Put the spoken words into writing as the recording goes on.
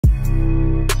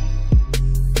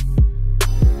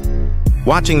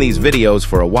Watching these videos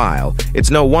for a while, it's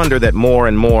no wonder that more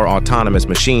and more autonomous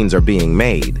machines are being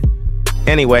made.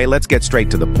 Anyway, let's get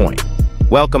straight to the point.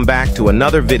 Welcome back to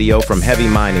another video from Heavy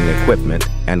Mining Equipment,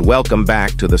 and welcome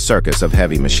back to the circus of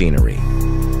heavy machinery.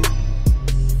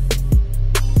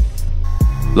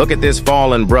 Look at this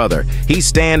fallen brother. He's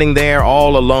standing there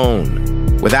all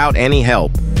alone, without any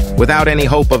help, without any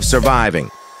hope of surviving.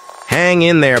 Hang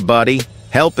in there, buddy.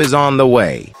 Help is on the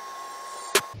way.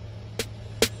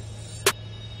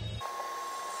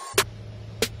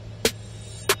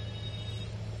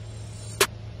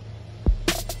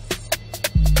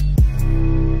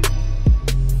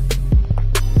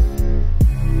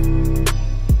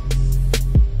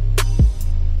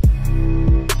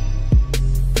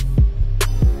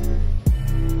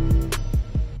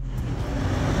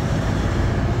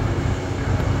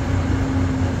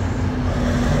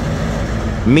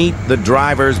 Meet the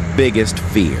driver's biggest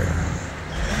fear.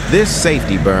 This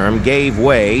safety berm gave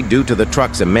way due to the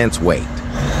truck's immense weight.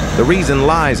 The reason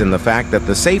lies in the fact that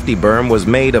the safety berm was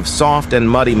made of soft and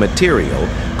muddy material,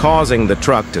 causing the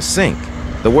truck to sink.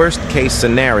 The worst-case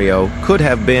scenario could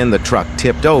have been the truck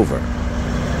tipped over.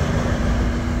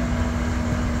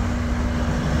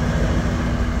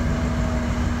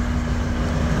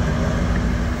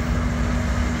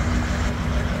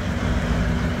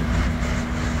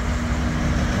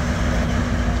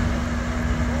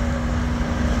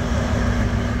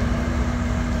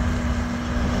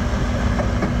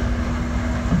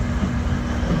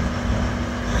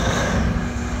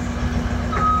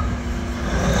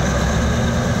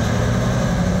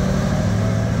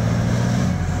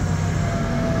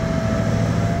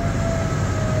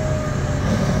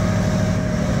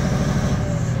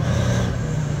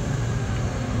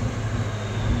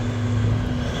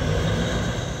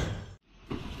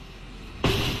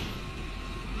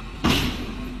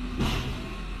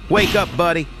 Wake up,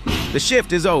 buddy. The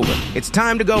shift is over. It's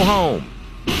time to go home.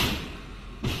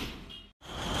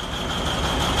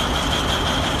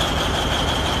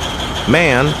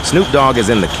 Man, Snoop Dogg is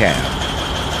in the cab.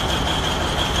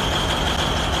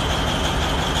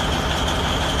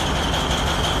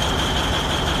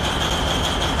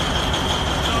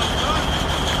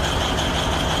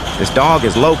 This dog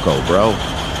is loco, bro.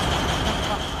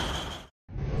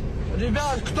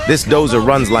 This dozer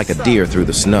runs like a deer through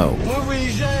the snow.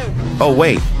 Oh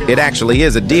wait, it actually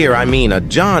is a deer, I mean a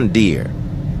John Deere.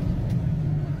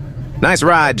 Nice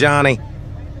ride, Johnny.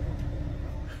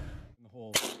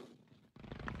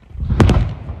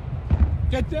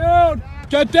 Get down!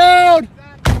 Get down!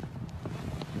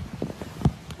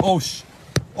 Oh,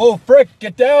 oh, frick,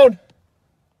 get down!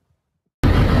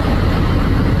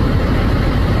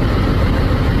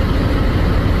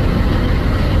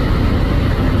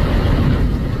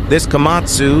 This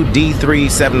Komatsu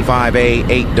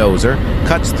D375A8 dozer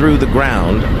cuts through the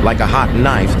ground like a hot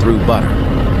knife through butter.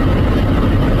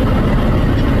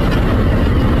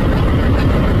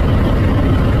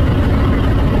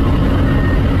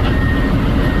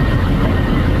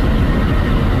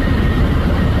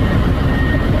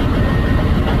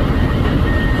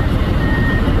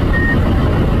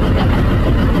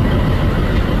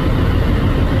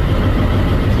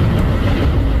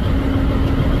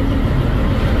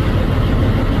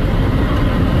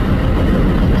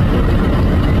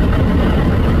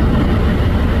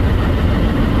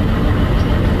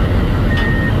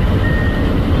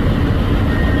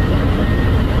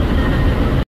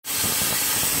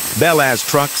 Belaz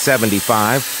Truck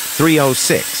 75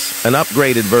 306, an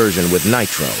upgraded version with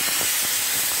nitro.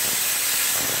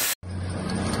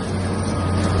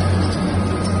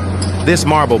 This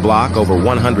marble block over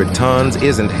 100 tons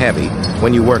isn't heavy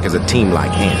when you work as a team like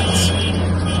ants.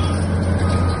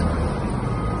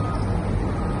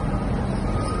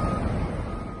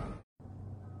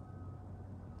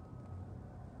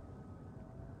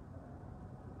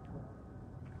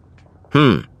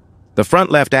 The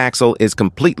front left axle is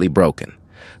completely broken.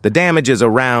 The damage is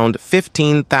around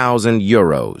 15,000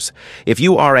 euros. If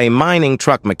you are a mining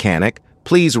truck mechanic,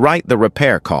 please write the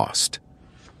repair cost.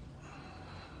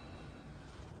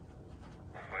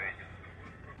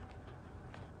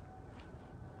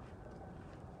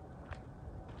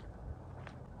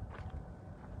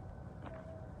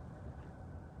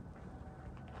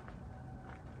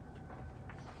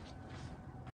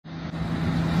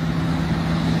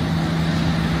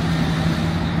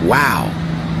 Wow,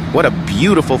 what a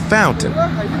beautiful fountain.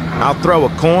 I'll throw a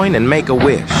coin and make a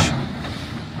wish.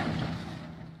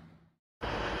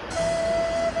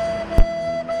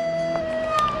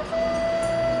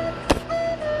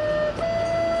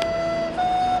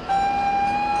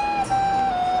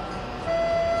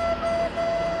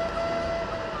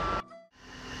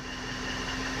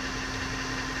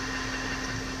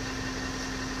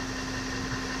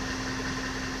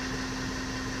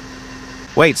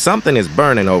 Wait, something is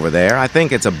burning over there. I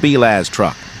think it's a BLAZ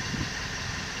truck.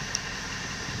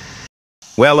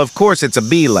 Well, of course it's a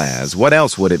BLAZ. What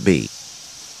else would it be?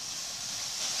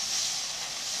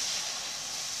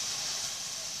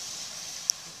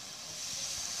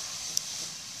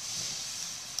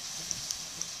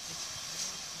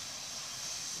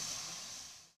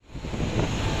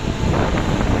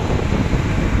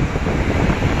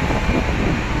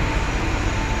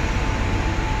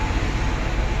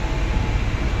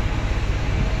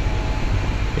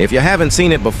 If you haven't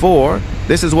seen it before,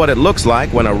 this is what it looks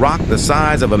like when a rock the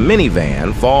size of a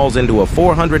minivan falls into a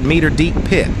 400-meter deep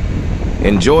pit.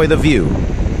 Enjoy the view.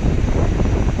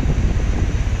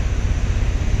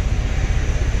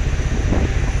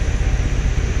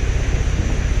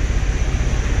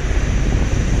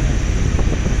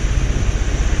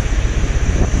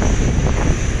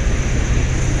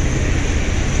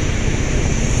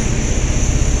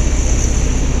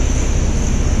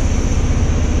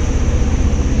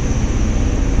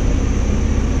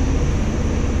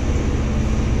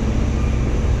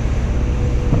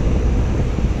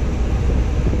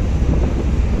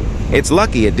 It's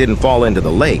lucky it didn't fall into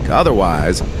the lake,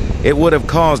 otherwise, it would have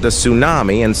caused a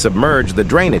tsunami and submerged the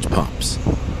drainage pumps.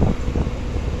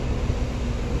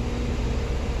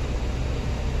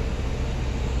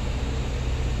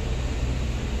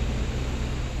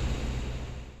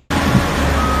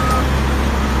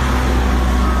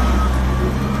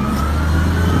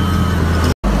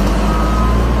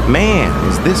 Man,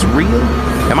 is this real?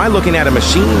 Am I looking at a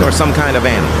machine or some kind of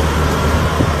animal?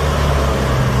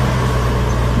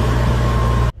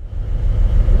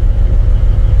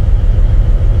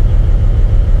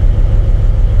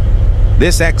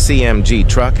 This XCMG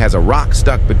truck has a rock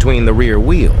stuck between the rear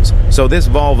wheels, so this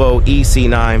Volvo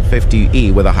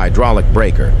EC950E with a hydraulic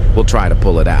breaker will try to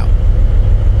pull it out.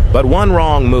 But one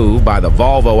wrong move by the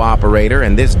Volvo operator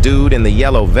and this dude in the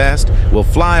yellow vest will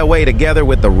fly away together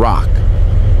with the rock.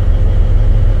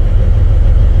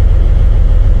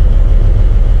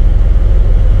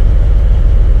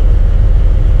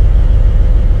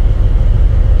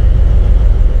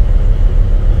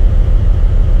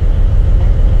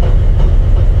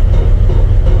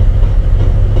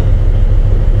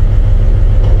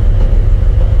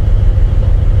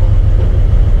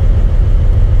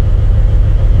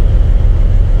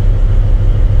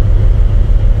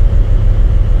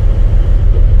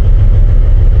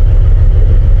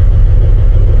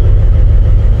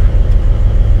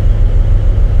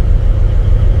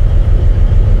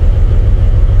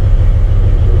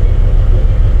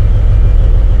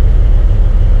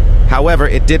 However,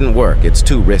 it didn't work. It's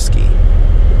too risky.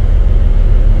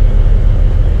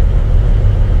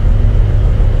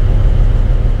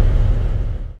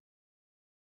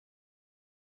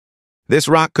 This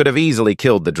rock could have easily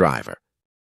killed the driver.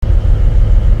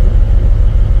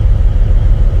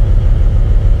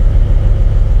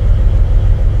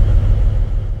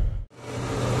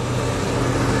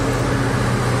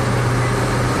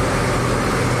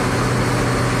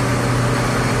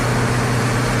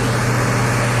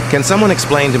 Can someone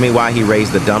explain to me why he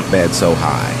raised the dump bed so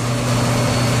high?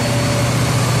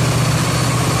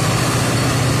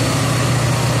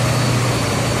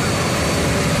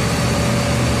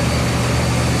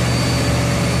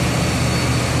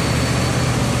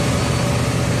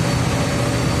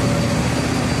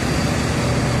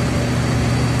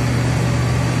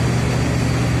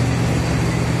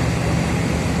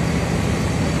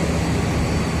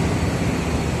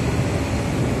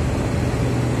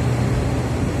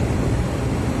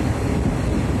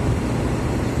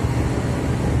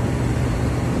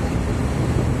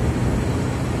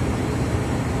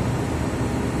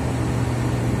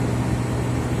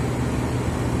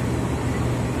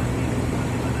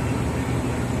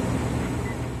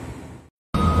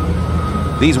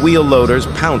 These wheel loaders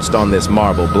pounced on this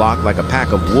marble block like a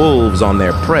pack of wolves on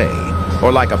their prey,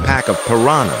 or like a pack of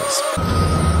piranhas.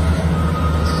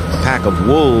 A pack of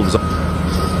wolves,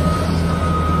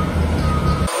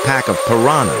 pack of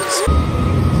piranhas.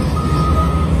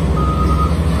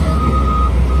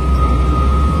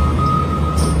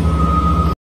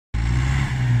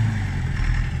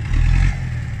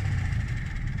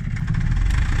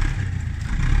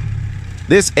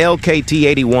 This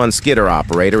LKT-81 skidder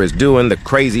operator is doing the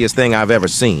craziest thing I've ever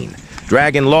seen.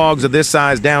 Dragging logs of this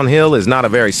size downhill is not a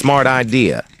very smart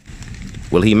idea.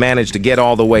 Will he manage to get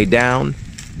all the way down?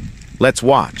 Let's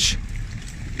watch.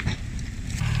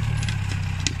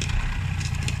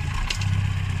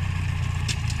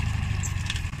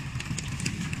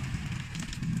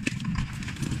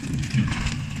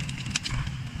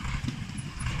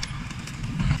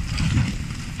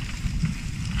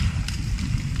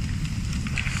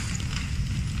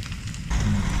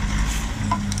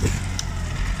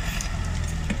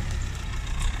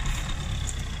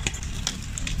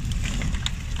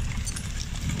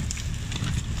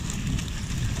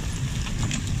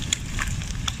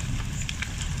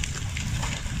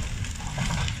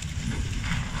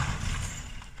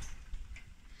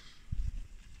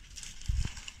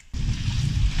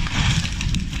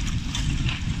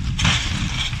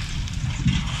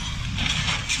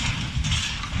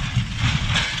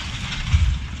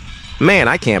 Man,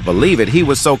 I can't believe it. He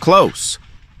was so close.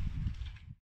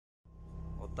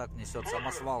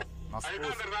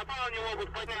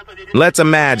 Let's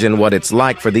imagine what it's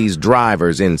like for these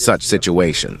drivers in such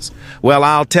situations. Well,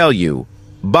 I'll tell you,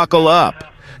 buckle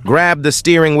up, grab the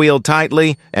steering wheel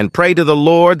tightly, and pray to the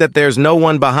Lord that there's no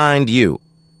one behind you.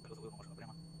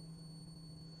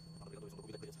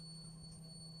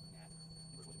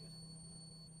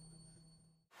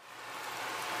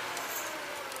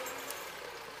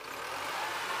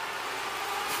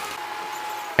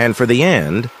 And for the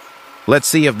end, let's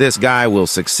see if this guy will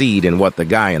succeed in what the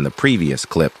guy in the previous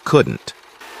clip couldn't.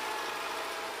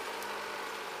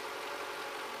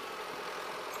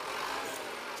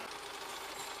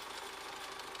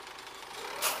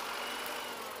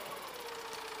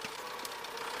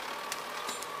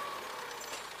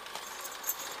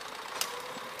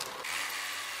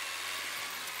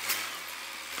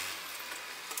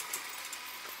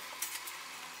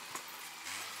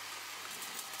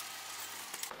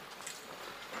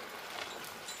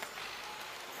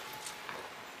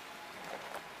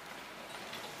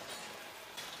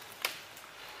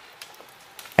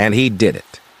 And he did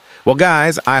it. Well,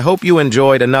 guys, I hope you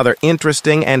enjoyed another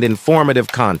interesting and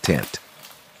informative content.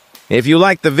 If you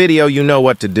liked the video, you know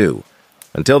what to do.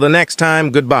 Until the next time,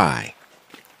 goodbye.